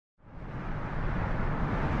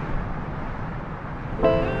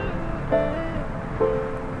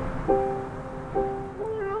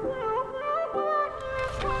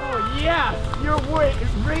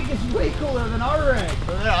cooler than our rig.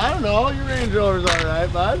 Yeah, I don't know. Your Range Rover's all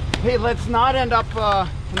right, bud. Hey, let's not end up on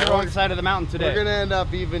the wrong side of the mountain today. We're gonna end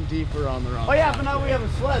up even deeper on the wrong Oh yeah, side. but now we have a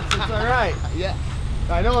sled, so it's all right. Yeah.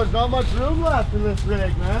 I know there's not much room left in this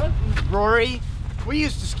rig, man. Rory, we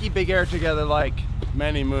used to ski Big Air together like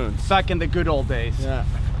Many moons. back in the good old days. Yeah.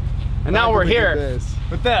 And now we're here with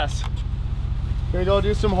with this. Gonna go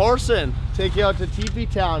do some horsing. Take you out to Teepee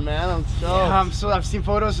Town, man. I'm stoked. Yeah, I've seen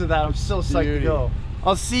photos of that. I'm so psyched to Beauty. go.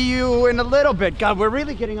 I'll see you in a little bit. God, we're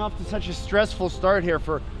really getting off to such a stressful start here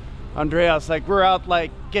for Andreas. Like we're out like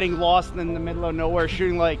getting lost in the middle of nowhere,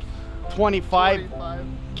 shooting like 25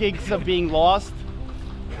 gigs of being lost.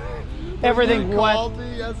 Everything When you wet. called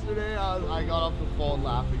me yesterday, I got off the phone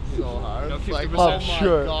laughing so hard. It's like, Oh, oh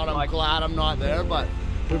sure. my God, I'm glad I'm not there, but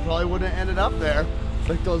we probably wouldn't have ended up there. It's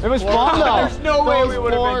like those It was poor fun though. guys- There's no way we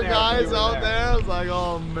would have Poor been there. guys out there. I was like,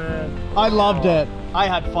 oh man. I loved it. I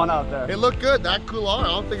had fun out there. It looked good. That couloir, I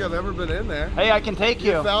don't think I've ever been in there. Hey, I can take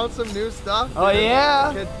you. Found some new stuff. Oh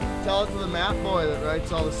yeah. You can tell it to the map boy that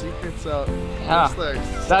writes all the secrets out. Yeah. Just like,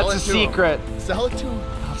 sell That's it a to him. secret. Sell it to him.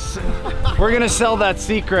 We're gonna sell that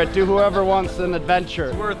secret to whoever wants an adventure.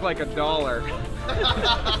 It's worth like $1.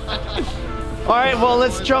 All right, well,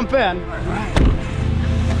 let's jump in.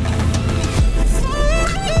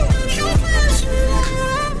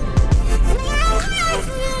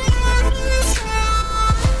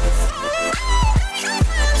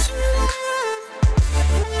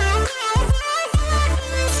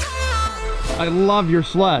 I love your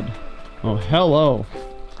sled. Oh, hello.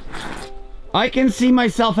 I can see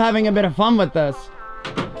myself having a bit of fun with this.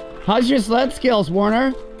 How's your sled skills,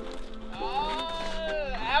 Warner?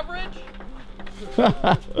 Average?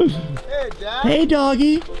 Hey, Dad. Hey,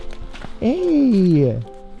 doggy. Hey.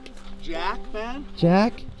 Jack, man.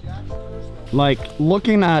 Jack. Like,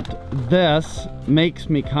 looking at this makes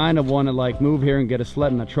me kind of want to like move here and get a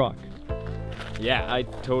sled and a truck. Yeah, I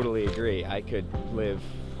totally agree. I could live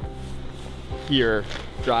here,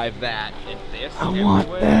 drive that, and this. I want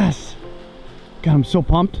this. God, I'm so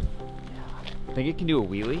pumped. I think it can do a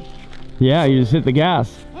wheelie. Yeah, you just hit the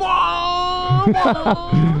gas. All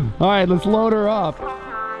right, let's load her up.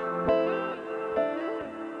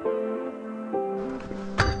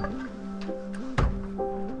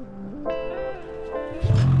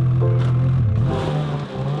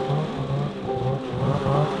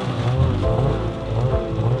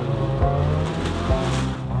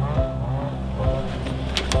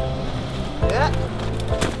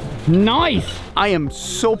 Nice! I am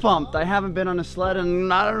so pumped. I haven't been on a sled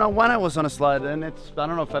and I don't know when I was on a sled, and I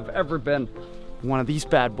don't know if I've ever been one of these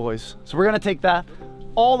bad boys. So we're gonna take that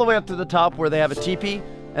all the way up to the top where they have a teepee,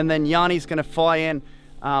 and then Yanni's gonna fly in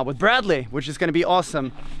with Bradley, which is gonna be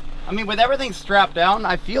awesome. I mean, with everything strapped down,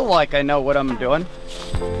 I feel like I know what I'm doing.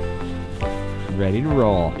 Ready to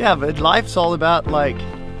roll. Yeah, but life's all about like,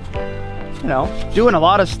 you know, doing a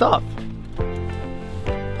lot of stuff.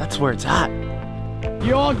 That's where it's at.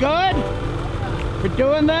 You all good? We're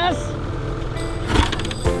doing this?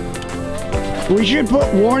 We should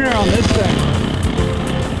put Warner on this thing.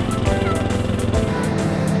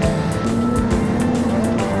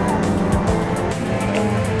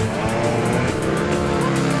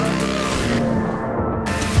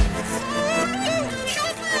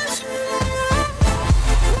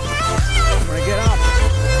 Bring it up.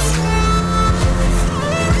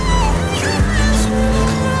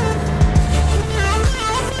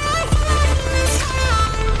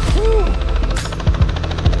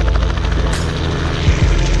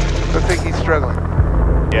 I think he's struggling.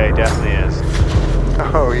 Yeah, he definitely is.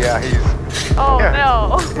 Oh yeah, he's. Oh yeah,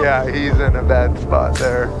 no. Yeah, he's in a bad spot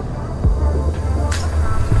there.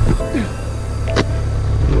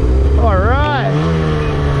 All right.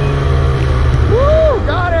 Woo,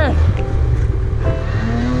 got it.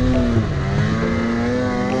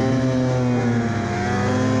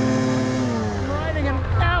 Riding an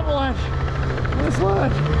avalanche on the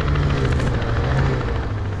sled.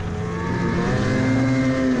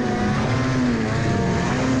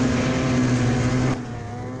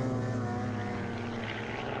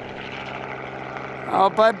 Oh,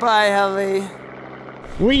 bye-bye, Helly.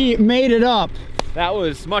 We made it up. That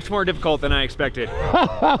was much more difficult than I expected.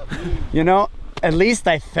 You know, at least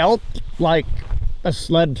I felt like a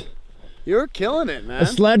sled You're killing it, man. a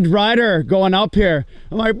sled rider going up here.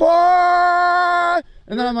 I'm like, boy!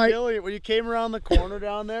 And then I'm like, Killing it. When you came around the corner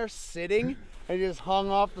down there, sitting, and you just hung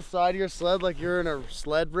off the side of your sled like you're in a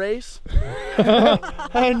sled race,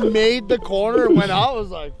 and made the corner and went out. I was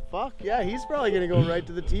like, fuck yeah, he's probably gonna go right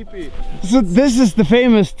to the teepee. so this is the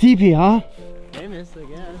famous teepee, huh? Famous, I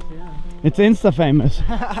guess, yeah. It's insta famous.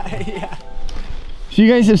 Yeah. So you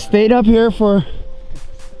guys have stayed up here for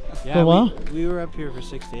Yeah, For a while? we were up here for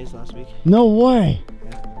 6 days last week. No way.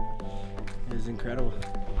 It was incredible.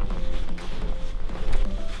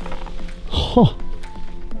 Oh,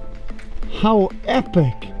 how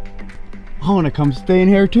epic. I want to come stay in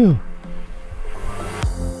here too.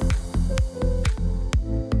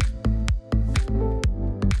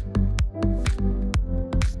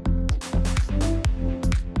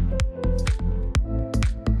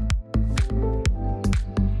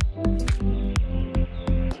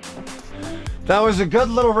 That was a good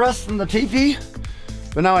little rest in the teepee,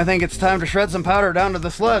 but now I think it's time to shred some powder down to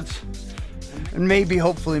the sleds and maybe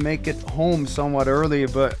hopefully make it home somewhat early,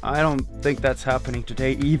 but I don't think that's happening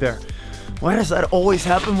today either. Why does that always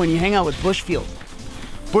happen when you hang out with Bushfield?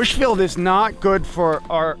 Bushfield is not good for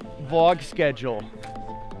our vlog schedule,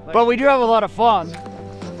 but we do have a lot of fun.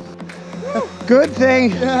 Good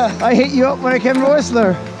thing I hit you up when I came to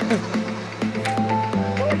Whistler.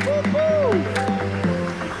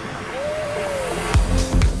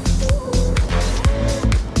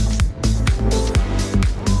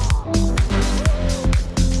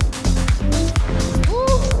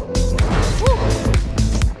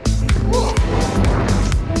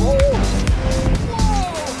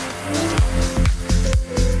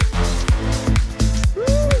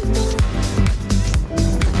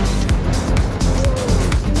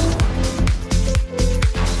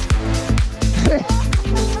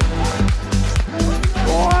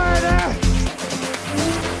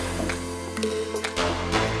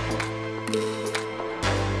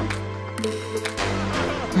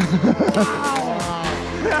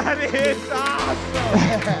 That is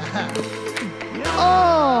awesome!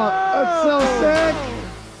 Oh, that's so sick.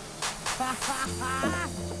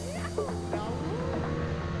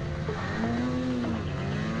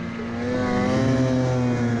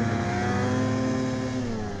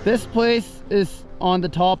 This place is on the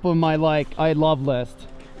top of my I love list.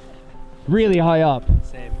 Really high up.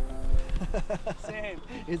 Same. Same.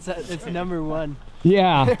 It's number one.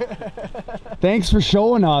 Yeah. Thanks for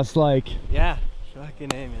showing us, Yeah.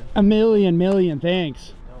 Fucking A, man. a million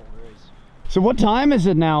thanks. No worries. So what time is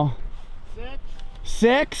it now? 6.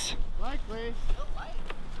 6? Likely.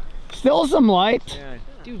 Still some light. Yeah.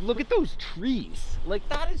 Dude, look at those trees. Like,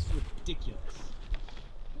 that is ridiculous.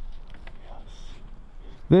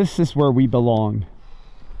 This is where we belong.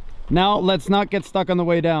 Now let's not get stuck on the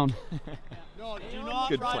way down. No, do not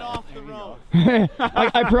Good ride plan. off the road.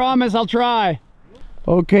 I promise I'll try.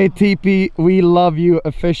 Okay, TP, we love you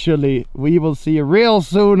officially. We will see you real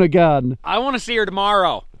soon again. I want to see her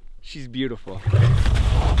tomorrow. She's beautiful.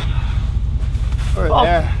 Right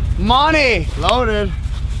there. Money! Loaded.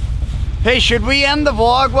 Hey, should we end the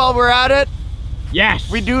vlog while we're at it? Yes!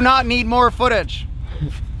 We do not need more footage.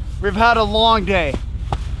 We've had a long day.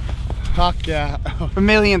 Fuck yeah. A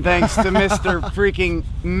million thanks to Mr. freaking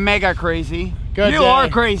Mega Crazy. Good You day. are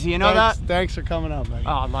crazy, you know that? Thanks for coming out, buddy.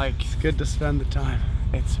 Oh, It's good to spend the time.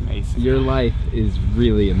 it's amazing. Your life is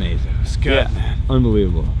really amazing. It's good. Yeah.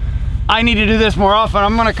 Unbelievable. I need to do this more often.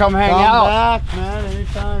 I'm gonna come hang Come out. back, man,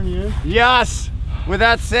 anytime you. Yes. With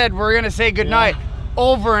that said, we're gonna say goodnight.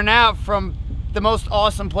 Over and out from the most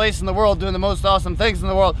awesome place in the world, doing the most awesome things in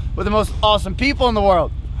the world, with the most awesome people in the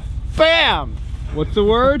world. Bam! What's the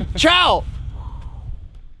word? Ciao!